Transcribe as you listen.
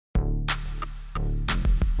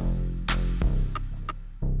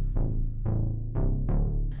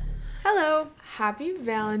Hello. Happy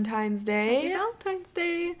Valentine's Day. Happy Valentine's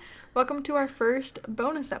Day. Welcome to our first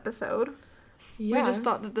bonus episode. Yeah. We just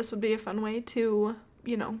thought that this would be a fun way to,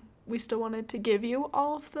 we still wanted to give you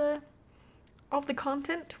all of the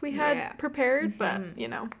content we had prepared, but,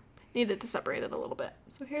 needed to separate it a little bit.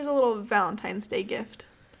 So here's a little Valentine's Day gift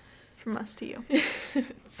from us to you.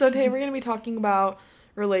 So today we're going to be talking about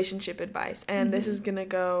relationship advice, and this is going to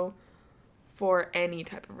go for any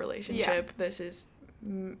type of relationship. Yeah. This is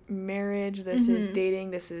marriage, this is dating,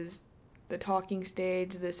 this is the talking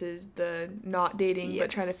stage, this is the not dating but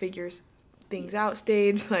trying to figure things out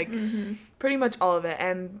stage, pretty much all of it.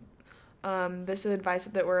 And this advice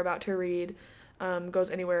that we're about to read goes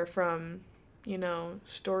anywhere from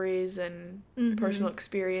stories and personal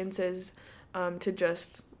experiences to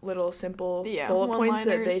just little simple bullet points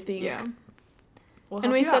that they think will help.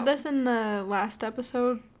 And we you said out. this in the last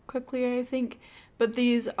episode quickly, I think, but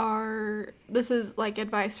this is like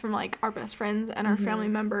advice from like our best friends and our family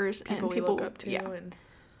members people and we people look up to, and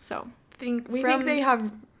so think they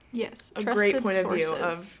have a great point of view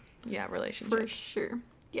of relationships for sure.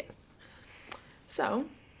 Yes. So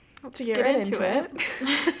to get right into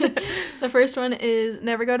it. The first one is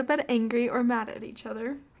never go to bed angry or mad at each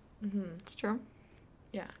other. It's true.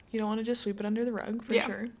 Yeah, you don't want to just sweep it under the rug for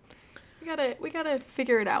sure. We gotta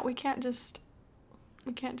figure it out. We can't just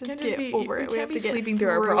get over it. We have to get sleeping through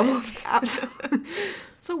our problems. Absolutely.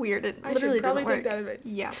 It's so weird. It literally should probably doesn't work. take that advice.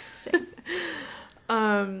 Yeah,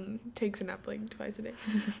 same. Takes a nap like twice a day.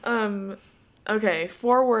 Okay,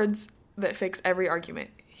 4 words that fix every argument.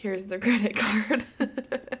 Here's the credit card.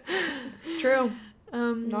 True.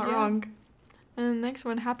 Not wrong. And the next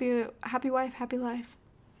one, happy wife, happy life.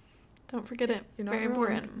 Don't forget it. You're not very wrong.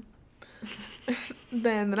 important.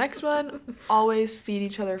 Then the next one, always feed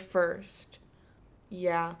each other first.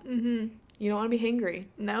 Yeah. You don't want to be hangry.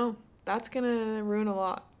 No. That's gonna ruin a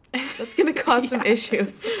lot. That's gonna cause some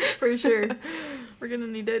issues. For sure. We're gonna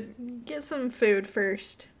need to get some food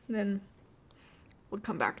first, then we'll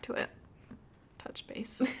come back to it. Touch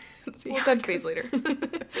base. We'll touch base later.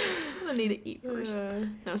 I need to eat first.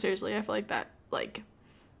 No, seriously, I feel like that,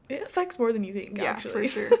 it affects more than you think, actually.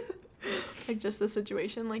 For sure. Just the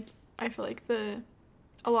situation, I feel like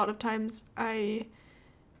a lot of times I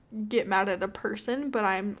get mad at a person, but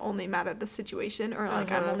I'm only mad at the situation, or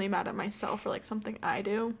I'm only mad at myself for something I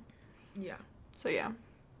do. Yeah. So yeah,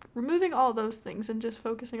 removing all those things and just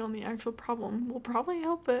focusing on the actual problem will probably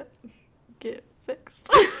help it get fixed.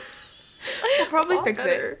 We'll probably fix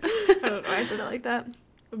it. I don't know why I said it like that.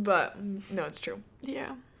 But no, it's true.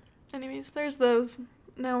 Yeah. Anyways, there's those.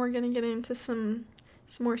 Now we're gonna get into some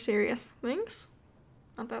more serious things.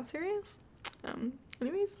 Not that serious.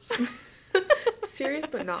 Anyways. Serious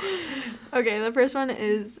but not. Okay, the first one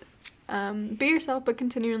is be yourself but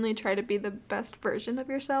continually try to be the best version of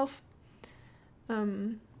yourself.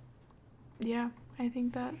 Yeah, I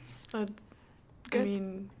think that's good. I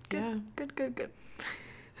mean, Good.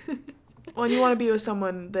 Well, and you want to be with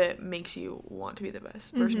someone that makes you want to be the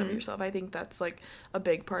best version of yourself. I think that's a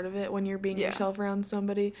big part of it when you're being yourself around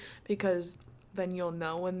somebody, because then you'll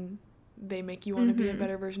know when they make you want to be a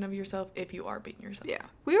better version of yourself if you are being yourself. Yeah.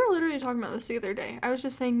 We were literally talking about this the other day. I was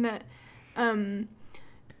just saying that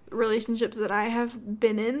relationships that I have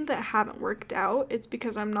been in that haven't worked out, it's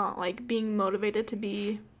because I'm not being motivated to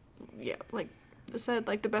be like I said,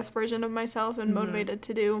 the best version of myself, and motivated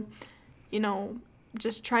to do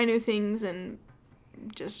just try new things and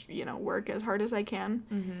just work as hard as I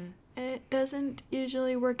can. It doesn't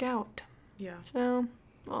usually work out. Yeah. So,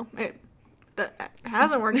 well, it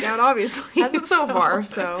hasn't worked out, obviously. Hasn't so far,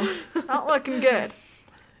 so. It's not looking good.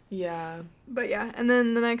 Yeah. But yeah, and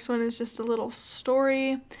then the next one is just a little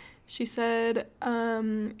story. She said,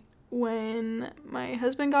 when my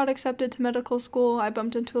husband got accepted to medical school, I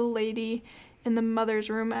bumped into a lady in the mother's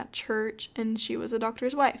room at church, and she was a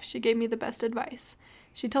doctor's wife. She gave me the best advice.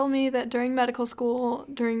 She told me that during medical school,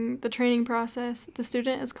 during the training process, the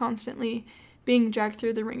student is constantly being dragged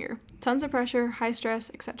through the ringer. Tons of pressure, high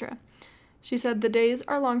stress, etc. She said the days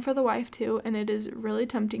are long for the wife too, and it is really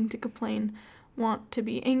tempting to complain, want to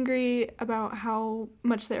be angry about how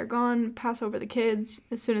much they are gone, pass over the kids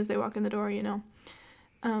as soon as they walk in the door,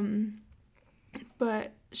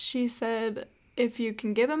 But she said if you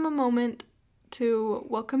can give him a moment to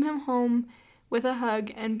welcome him home with a hug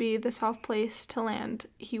and be the soft place to land,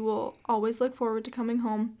 he will always look forward to coming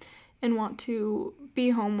home and want to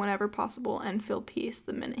be home whenever possible and feel peace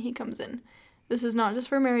the minute he comes in. This is not just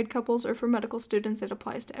for married couples or for medical students. It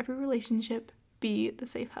applies to every relationship. Be the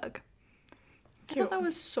safe hug. Cute. I thought that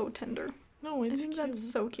was so tender. No, it's I think cute. That's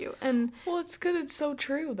so cute. And well, it's because it's so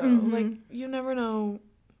true, though. You never know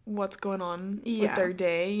what's going on with their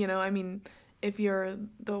day, you know? I mean, if you're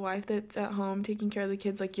the wife that's at home taking care of the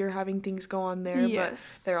kids, like, you're having things go on there, but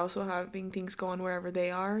they're also having things go on wherever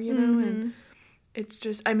they are, you know? And it's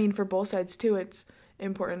just, I mean, for both sides, too, it's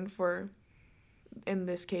important for, in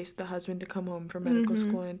this case, the husband to come home from medical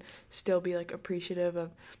school and still be, like, appreciative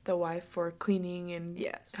of the wife for cleaning and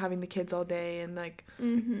having the kids all day and, like,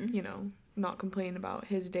 you know, not complain about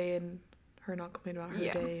his day and her not complain about her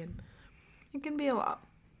day. And it can be a lot.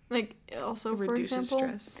 Like, also, for example,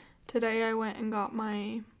 stress. Today I went and got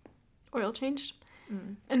my oil changed.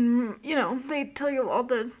 And, you know, they tell you all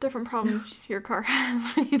the different problems your car has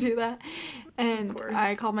when you do that. And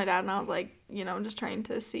I called my dad and I was like, you know, just trying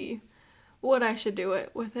to see what I should do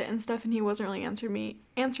with it and stuff. And he wasn't really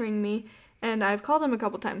answering me. And I've called him a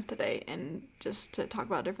couple times today and just to talk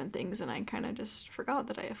about different things. And I kind of just forgot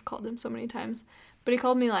that I have called him so many times. But he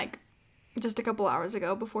called me like just a couple hours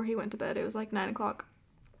ago before he went to bed. It was like 9 o'clock.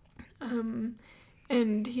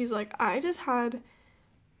 And he's like,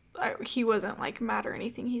 he wasn't, like, mad or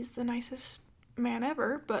anything. He's the nicest man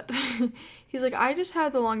ever. But he's like, I just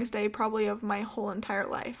had the longest day probably of my whole entire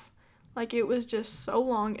life. Like, it was just so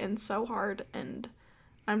long and so hard. And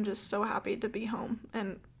I'm just so happy to be home.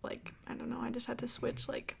 And, like, I don't know. I just had to switch,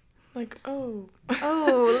 like, oh,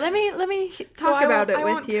 let me talk about it with you.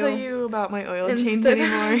 I won't tell you about my oil change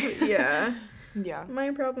anymore. Yeah.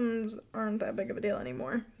 My problems aren't that big of a deal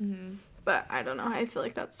anymore. But I don't know. I feel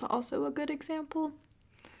like that's also a good example.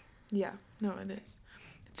 Yeah, no, it is.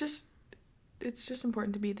 It's just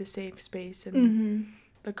important to be the safe space and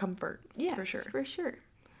the comfort. Yeah, for sure.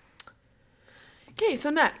 Okay,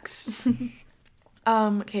 so next.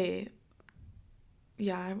 Okay.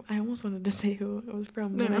 Yeah, I almost wanted to say who it was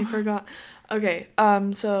from, but I forgot. Okay,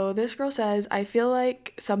 so this girl says, I feel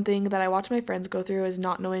like something that I watch my friends go through is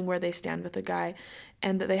not knowing where they stand with a guy,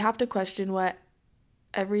 and that they have to question what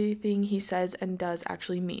everything he says and does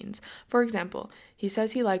actually means. For example, he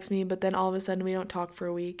says he likes me, but then all of a sudden we don't talk for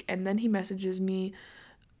a week, and then he messages me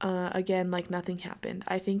again like nothing happened.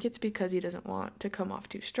 I think it's because he doesn't want to come off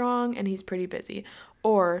too strong and he's pretty busy.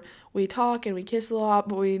 Or we talk and we kiss a lot,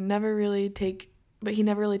 but he never really takes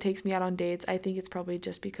me out on dates. I think it's probably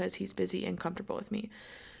just because he's busy and comfortable with me.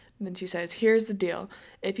 And then she says, here's the deal.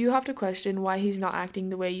 If you have to question why he's not acting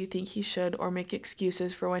the way you think he should or make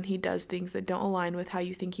excuses for when he does things that don't align with how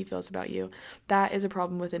you think he feels about you, that is a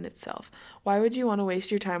problem within itself. Why would you want to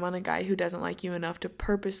waste your time on a guy who doesn't like you enough to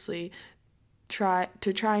purposely try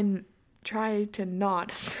to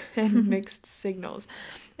not send mixed signals?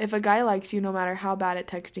 If a guy likes you, no matter how bad at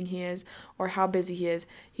texting he is or how busy he is,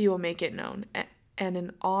 he will make it known.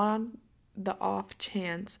 And on the off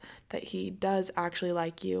chance that he does actually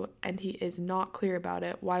like you and he is not clear about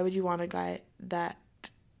it, why would you want a guy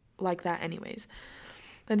like that anyways?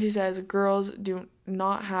 Then she says, girls do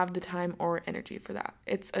not have the time or energy for that.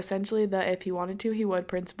 It's essentially the if he wanted to, he would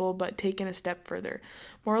principle, but taken a step further.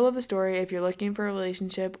 Moral of the story, if you're looking for a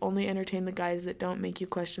relationship, only entertain the guys that don't make you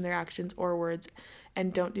question their actions or words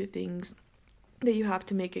and don't do things that you have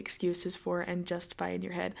to make excuses for and justify in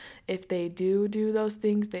your head. If they do those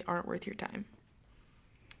things, they aren't worth your time.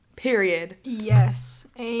 Period. Yes.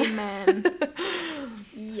 Amen.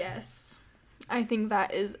 Yes. I think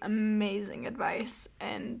that is amazing advice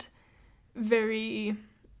and very,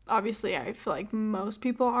 obviously I feel like most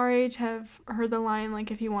people our age have heard the line, like,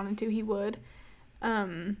 if he wanted to, he would.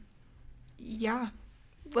 Yeah.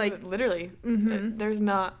 Like, literally. There's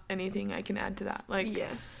not anything I can add to that. Like,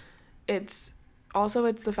 yes. It's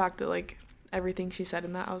the fact that, like, everything she said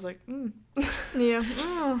in that, I was like, Yeah.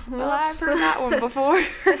 Well, I've heard that one before.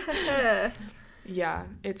 Yeah,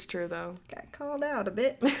 it's true, though. Got called out a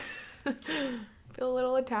bit. Feel a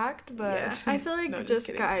little attacked, but... Yeah, I feel like no,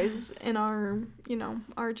 just guys in our,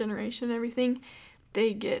 our generation and everything,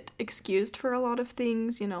 they get excused for a lot of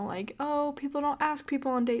things, like, oh, people don't ask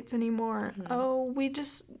people on dates anymore. Oh,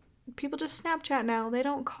 people just Snapchat now. They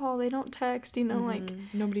don't call, they don't text, like...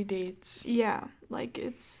 Nobody dates. Yeah, like,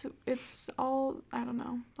 it's all, I don't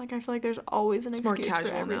know. Like, I feel like there's always an excuse for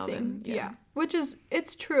everything. Now than, yeah. Which is,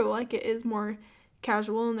 it's true. Like, it is more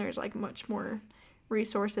casual, and there's, like, much more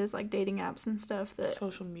resources, like dating apps and stuff that...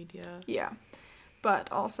 Social media. Yeah. But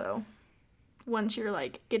also, once you're,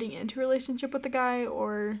 like, getting into a relationship with the guy,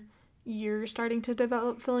 or you're starting to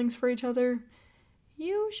develop feelings for each other...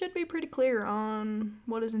 You should be pretty clear on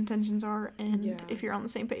what his intentions are and if you're on the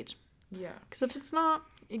same page. Yeah. Because if it's not,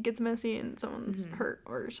 it gets messy and someone's hurt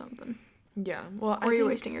or something. Yeah. Well, or you're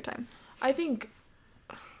wasting your time. I think,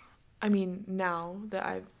 now that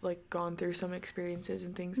I've, like, gone through some experiences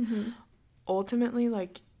and things, ultimately,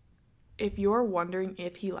 like, if you're wondering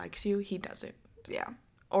if he likes you, he doesn't. Yeah.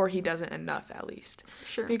 or he doesn't enough, at least.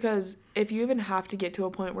 Sure. Because if you even have to get to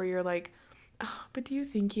a point where you're like, oh, but do you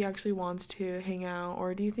think he actually wants to hang out,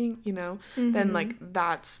 or do you think, you know, then like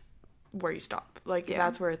that's where you stop. Like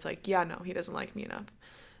that's where it's like, yeah, no, he doesn't like me enough.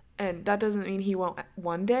 And that doesn't mean he won't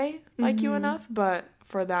one day like you enough, but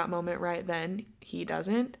for that moment right then, he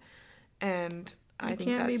doesn't. And I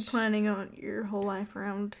think can't be planning on your whole life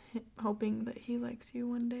around hoping that he likes you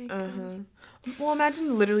one day. Well,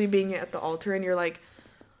 imagine literally being at the altar and you're like,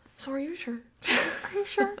 so are you sure? Are you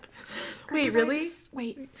sure? Wait, really?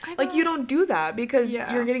 Wait. Like, you don't do that because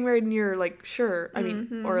you're getting married and you're like, sure. I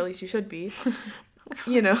mean, or at least you should be.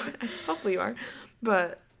 You know, hopefully you are.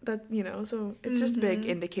 But that, you know, so it's just a big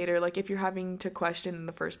indicator. Like, if you're having to question in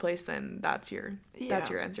the first place, then that's your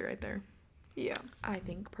answer right there. Yeah. I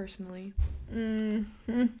think, personally. And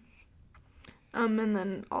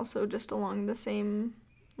then also just along the same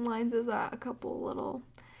lines as that, a couple little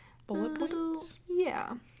bullet points.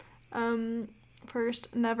 Yeah.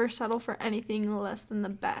 First, never settle for anything less than the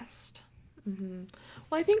best. Well,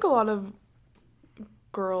 I think a lot of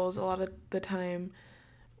girls, a lot of the time,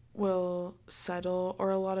 will settle, or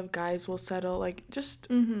a lot of guys will settle. Like, just,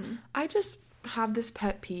 I just have this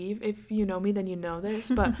pet peeve. If you know me, then you know this,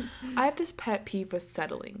 but I have this pet peeve with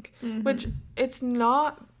settling, which it's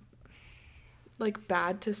not like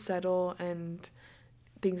bad to settle and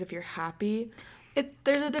things if you're happy.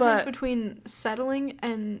 There's a difference between settling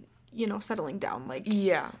and, you know, settling down, like,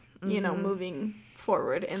 you know, moving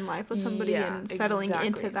forward in life with somebody and settling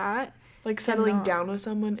into that. Like, settling down with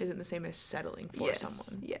someone isn't the same as settling for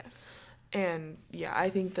someone. Yes. And yeah,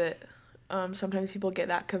 I think that sometimes people get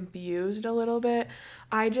that confused a little bit.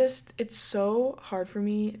 It's so hard for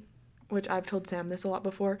me, which I've told Sam this a lot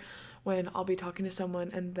before, when I'll be talking to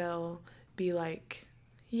someone and they'll be like,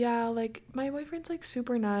 yeah, like, my boyfriend's, like,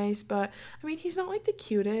 super nice, but, I mean, he's not, like, the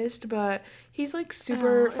cutest, but he's, like,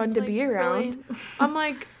 super fun to be around. Really... I'm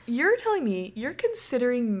like, you're telling me you're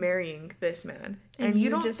considering marrying this man, and you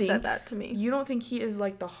don't just said that to me. You don't think he is,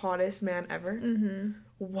 like, the hottest man ever?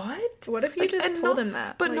 What? What if you just told him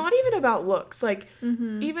that? But, like, not even about looks. Like,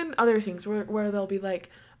 even other things where they'll be like,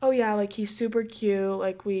 oh, yeah, like, he's super cute,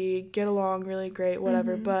 like, we get along really great,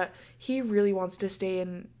 whatever, but he really wants to stay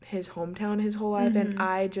in his hometown his whole life, and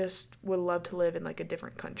I just would love to live in, like, a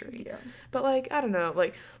different country. Yeah. But, like, I don't know,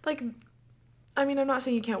 like, I mean, I'm not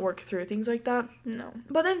saying you can't work through things like that. No.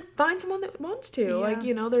 But then find someone that wants to. Yeah. Like,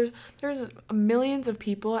 you know, there's millions of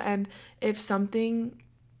people, and if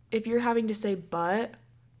you're having to say but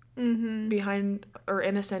behind or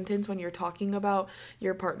in a sentence when you're talking about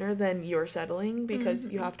your partner, then you're settling, because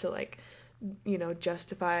you have to, like, you know,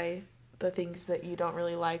 justify the things that you don't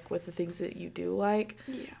really like with the things that you do like.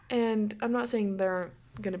 Yeah. And I'm not saying there aren't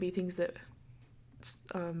going to be things that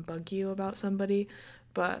bug you about somebody,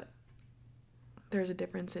 but there's a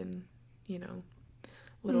difference in, you know,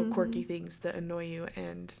 little quirky things that annoy you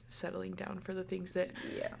and settling down for the things that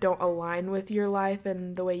don't align with your life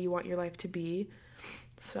and the way you want your life to be.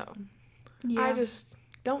 So, I just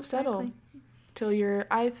don't settle till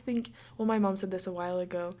I think, well, my mom said this a while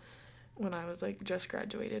ago when I was, like, just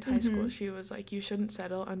graduated high school. She was like, you shouldn't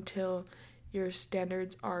settle until your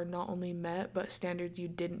standards are not only met, but standards you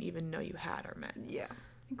didn't even know you had are met. Yeah,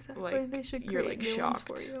 exactly. Like, they should create you're, like, new shocked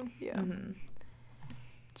ones for you. Yeah.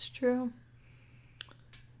 It's true.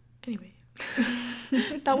 Anyway.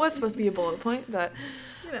 That was supposed to be a bullet point, but,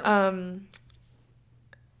 you know.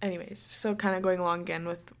 Anyways, so kind of going along again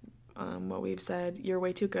with what we've said, you're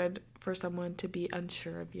way too good for someone to be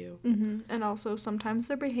unsure of you. And also, sometimes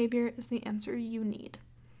their behavior is the answer you need.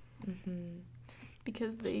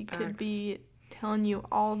 Because they could be telling you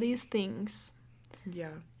all these things. Yeah.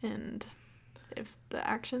 And if the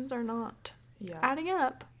actions are not adding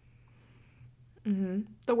up,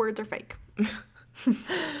 the words are fake.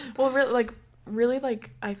 Well, really,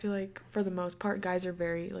 like, I feel like for the most part, guys are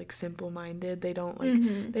very, like, simple-minded. They don't,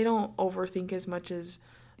 like, they don't overthink as much as,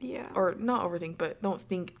 or not overthink, but don't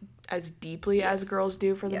think as deeply as girls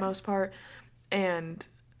do for the most part. And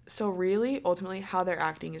so really, ultimately, how they're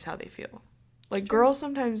acting is how they feel. Like, girls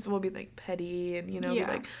sometimes will be, like, petty and, you know, be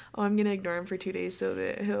like, oh, I'm gonna ignore him for 2 days so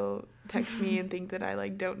that he'll text me and think that I,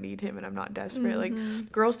 like, don't need him and I'm not desperate.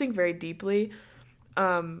 Like, girls think very deeply.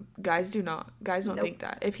 Guys do not. Guys don't think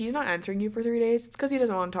that. If he's not answering you for 3 days, it's because he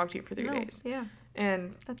doesn't want to talk to you for 3 days. Yeah.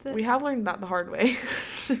 And that's it. We have learned that the hard way.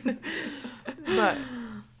 But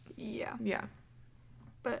yeah.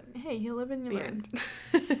 But hey, you live and you learn.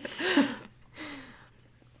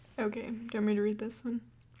 Okay, do you want me to read this one?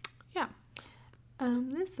 Yeah.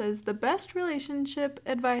 This says, the best relationship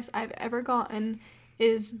advice I've ever gotten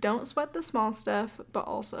is don't sweat the small stuff, but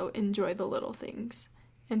also enjoy the little things.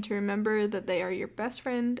 and to remember that they are your best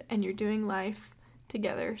friend and you're doing life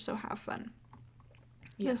together, so have fun.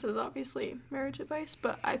 Yeah. This is obviously marriage advice,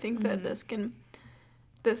 but I think that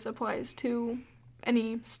this applies to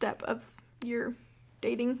any step of your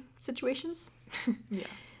dating situations. Yeah.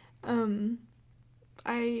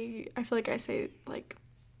 I feel like I say, like,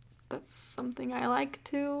 that's something I like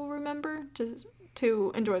to remember, just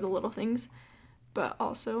to enjoy the little things, but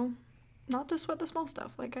also not to sweat the small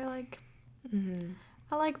stuff. Like, I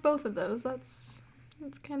like both of those. That's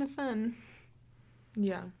kind of fun.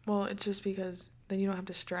 Yeah. Well, it's just because then you don't have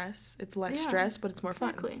to stress. It's less stress, but it's more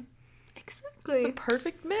fun. Exactly. It's a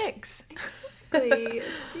perfect mix. Exactly.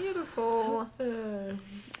 It's beautiful.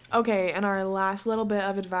 Okay, and our last little bit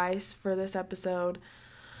of advice for this episode.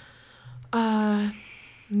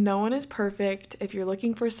 No one is perfect. If you're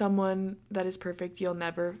looking for someone that is perfect, you'll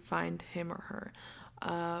never find him or her.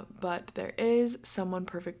 But there is someone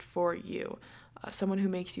perfect for you. Someone who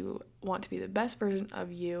makes you want to be the best version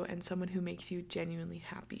of you, and someone who makes you genuinely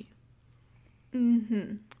happy.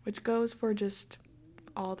 Which goes for just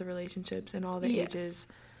all the relationships and all the ages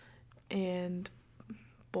and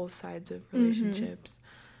both sides of relationships.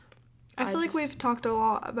 I feel like we've talked a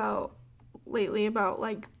lot lately about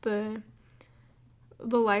like the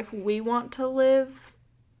life we want to live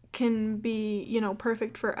can be,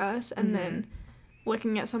 perfect for us, and then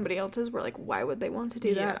looking at somebody else's, we're like, why would they want to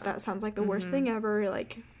do that? That sounds like the worst thing ever.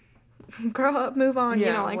 Like, grow up, move on,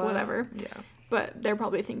 whatever. Yeah. But they're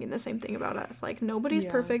probably thinking the same thing about us. Like, nobody's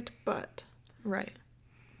perfect, but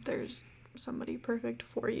there's somebody perfect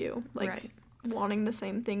for you. Like, wanting the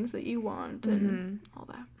same things that you want and all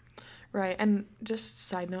that. Right. And just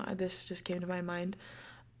side note, this just came to my mind.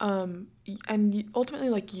 And ultimately,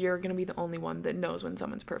 like, you're going to be the only one that knows when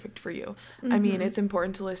someone's perfect for you. I mean, it's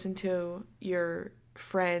important to listen to your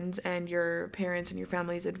friends and your parents and your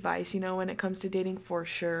family's advice, when it comes to dating, for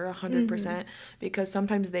sure, 100%, because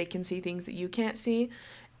sometimes they can see things that you can't see.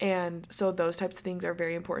 And so those types of things are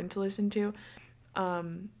very important to listen to.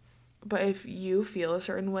 But if you feel a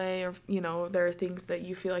certain way, or, there are things that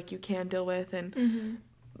you feel like you can deal with, and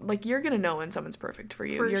like, you're gonna know when someone's perfect for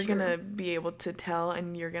you. You're gonna be able to tell,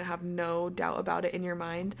 and you're gonna have no doubt about it in your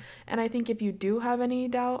mind. And I think if you do have any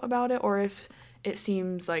doubt about it, or if it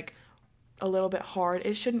seems like a little bit hard,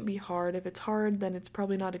 it shouldn't be hard. If it's hard, then it's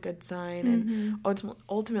probably not a good sign. And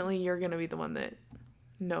ultimately, you're gonna be the one that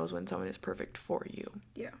knows when someone is perfect for you.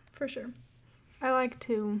 Yeah, for sure. I like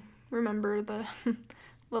to remember the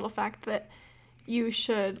little fact that you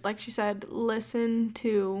should, like she said, listen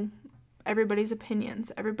to everybody's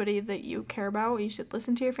opinions, everybody that you care about. You should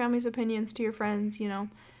listen to your family's opinions, to your friends,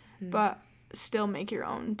 but still make your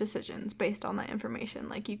own decisions based on that information.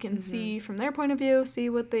 Like, you can see from their point of view, see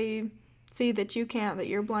what they see that you can't, that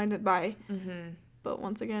you're blinded by. But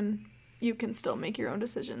once again, you can still make your own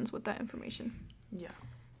decisions with that information. Yeah.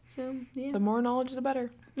 So, yeah. The more knowledge, the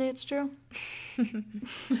better. It's true.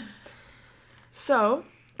 So,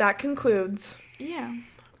 that concludes. Yeah.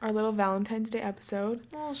 Our little Valentine's Day episode.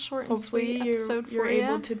 A little short and sweet episode for you. Hopefully you're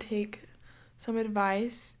able to take some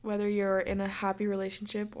advice, whether you're in a happy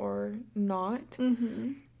relationship or not.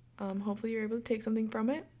 Hopefully you're able to take something from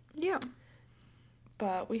it. Yeah.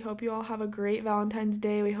 But we hope you all have a great Valentine's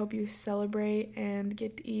Day. We hope you celebrate and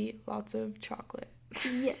get to eat lots of chocolate.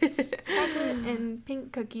 Yes. Chocolate and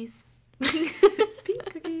pink cookies. Pink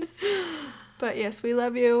cookies. But yes, we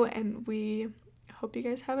love you, and we hope you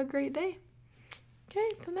guys have a great day. Okay,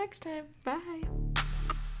 till next time. Bye.